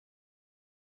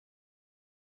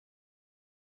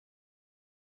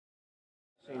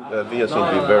Villa seemed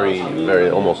to be very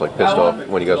almost like pissed off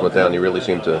when you guys went down. He really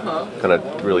seemed to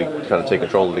really take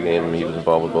control of the game. He was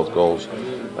involved with both goals.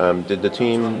 Did the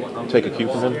team take a cue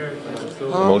from him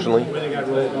emotionally?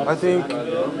 I think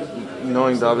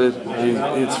knowing David,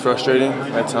 it's frustrating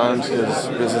at times because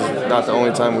this is not the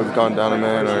only time we've gone down a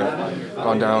man or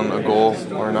gone down a goal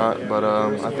or not. But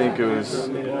I think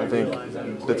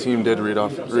the team did read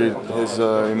his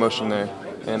emotion there,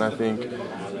 and I think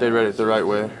they read it the right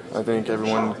way. I think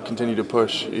everyone continued to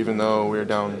push even though we were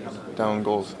down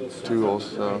goals, 2 goals.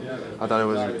 So I thought it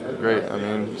was great. I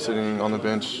mean, sitting on the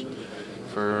bench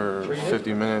for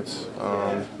 50 minutes,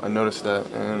 I noticed that,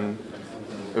 and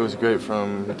it was great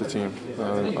from the team.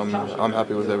 I'm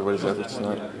happy with everybody's efforts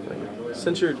tonight.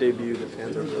 Since your debut, the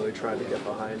fans have really tried to get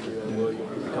behind you, and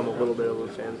you've become a little bit of a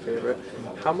fan favorite.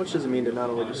 How much does it mean to not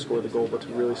only just score the goal, but to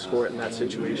really score it in that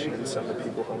situation and send the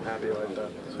people home happy like that?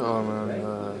 Oh man,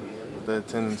 the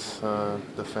attendance,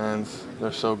 the fans,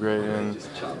 they're so great, and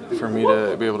for me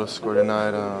to be able to score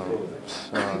tonight,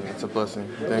 it's a blessing.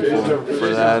 I'm thankful for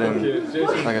that, and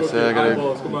like I said, I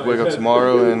gotta wake up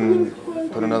tomorrow and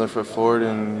put another foot forward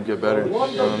and get better. That's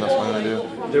what I'm gonna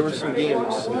do. There were some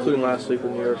games, including last week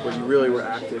with New York, where you really were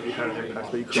active, you had an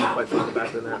impact, but you couldn't quite find the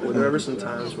back of the net. Were there ever some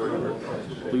times where you were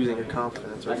losing your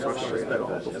confidence or frustrated at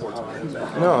all before time?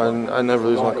 No, I never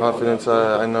lose my confidence.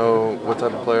 I know what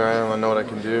type of player I am. I know what I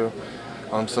can do.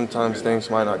 Sometimes things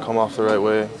might not come off the right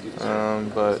way,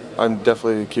 but I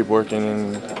definitely keep working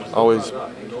and always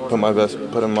put in my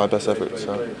best effort.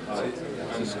 So.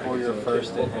 To score your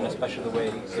first, and especially the way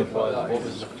it was, what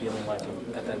was the feeling like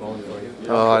at that moment for you?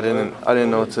 Oh, I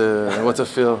didn't know what to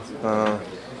feel,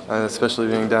 especially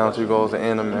being down 2 goals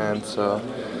and a man. So,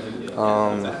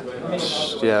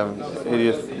 yeah,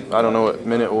 I don't know what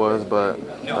minute it was, but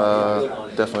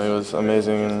definitely it was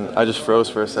amazing. And I just froze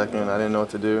for a second. I didn't know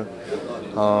what to do.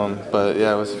 But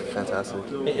yeah, it was fantastic.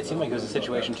 It seemed like it was a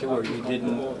situation too where you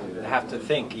didn't have to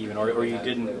think even, or you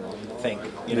didn't think,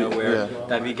 where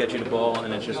David gets you the ball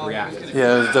and it's just react.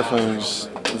 Yeah, it was definitely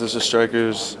just a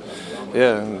striker's,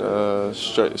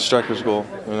 striker's goal.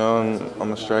 And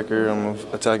I'm a striker, I'm an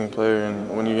attacking player, and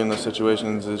when you get in those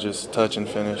situations, it's just touch and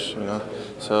finish.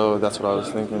 So that's what I was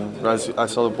thinking. I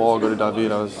saw the ball go to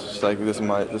David, I was just like, this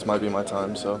might be my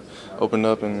time. So opened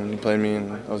up and he played me,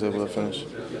 and I was able to finish.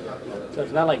 So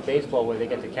it's not like baseball where they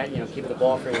get to keep the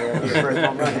ball for your first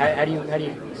home run. How do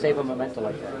you save a memento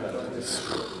like that?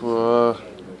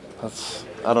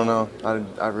 I don't know.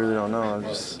 I really don't know.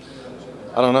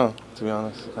 I don't know, to be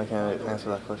honest. I can't answer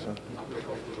that question.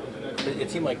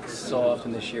 It seemed like so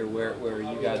often this year where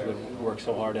you guys would work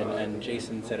so hard, and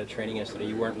Jason said at training yesterday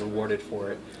you weren't rewarded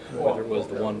for it, whether it was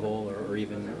the 1 goal or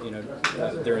even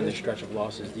during the stretch of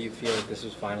losses. Do you feel like this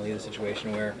was finally the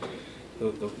situation where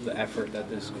the effort that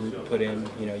this group put in,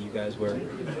 you guys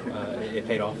it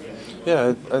paid off?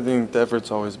 Yeah, I think the effort's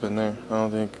always been there. I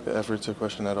don't think the effort's a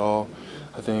question at all.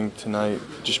 I think tonight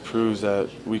just proves that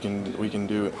we can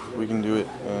do it. We can do it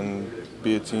and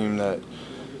be a team that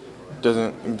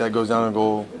goes down a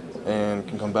goal and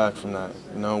can come back from that.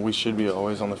 We should be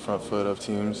always on the front foot of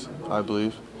teams, I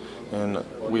believe, and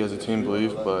we as a team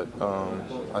believe. But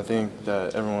I think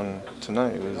that everyone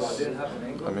tonight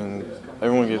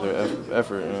everyone gave their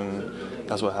effort, and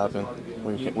that's what happened.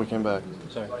 We came back.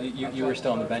 Sorry, you were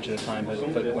still on the bench at the time, but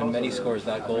when Mehdi scores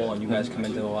that goal and you guys come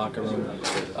into the locker room,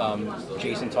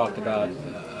 Jason talked about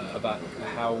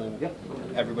how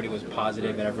everybody was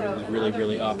positive and everybody was really,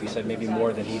 really up. He said maybe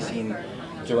more than he's seen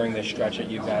during the stretch that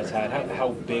you guys had.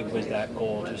 How big was that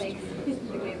goal? Just you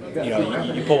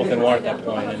pull within 1 at that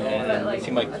point, and it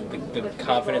seemed like the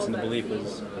confidence and the belief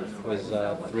was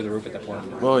through the roof at that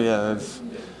point. Well, yeah, it's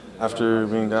after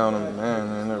being down a man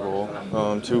and a goal,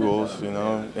 2 goals,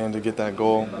 and to get that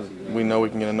goal, we know we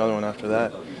can get another one after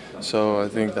that. So I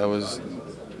think that was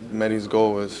Mehdi's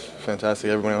goal was fantastic.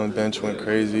 Everybody on the bench went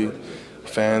crazy,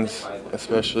 fans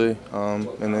especially,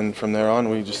 and then from there on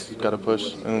we just got to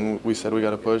push, and we said we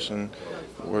got to push, and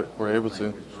we're able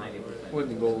to. What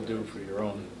did the goal do for your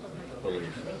own belief?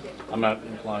 I'm not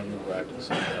implying you were acting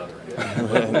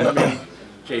something out.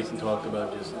 Jason talked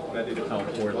about just how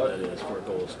important that is for a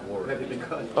goal scorer.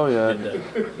 Oh yeah,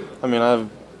 I mean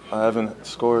I haven't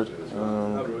scored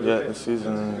yet this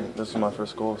season, and this is my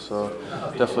first goal, so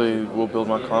definitely will build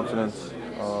my confidence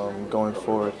going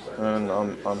forward. And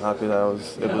I'm happy that I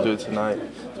was able to do it tonight,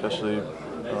 especially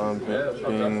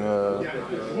being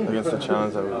against the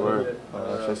challenge that we were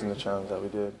facing the challenge that we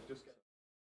did.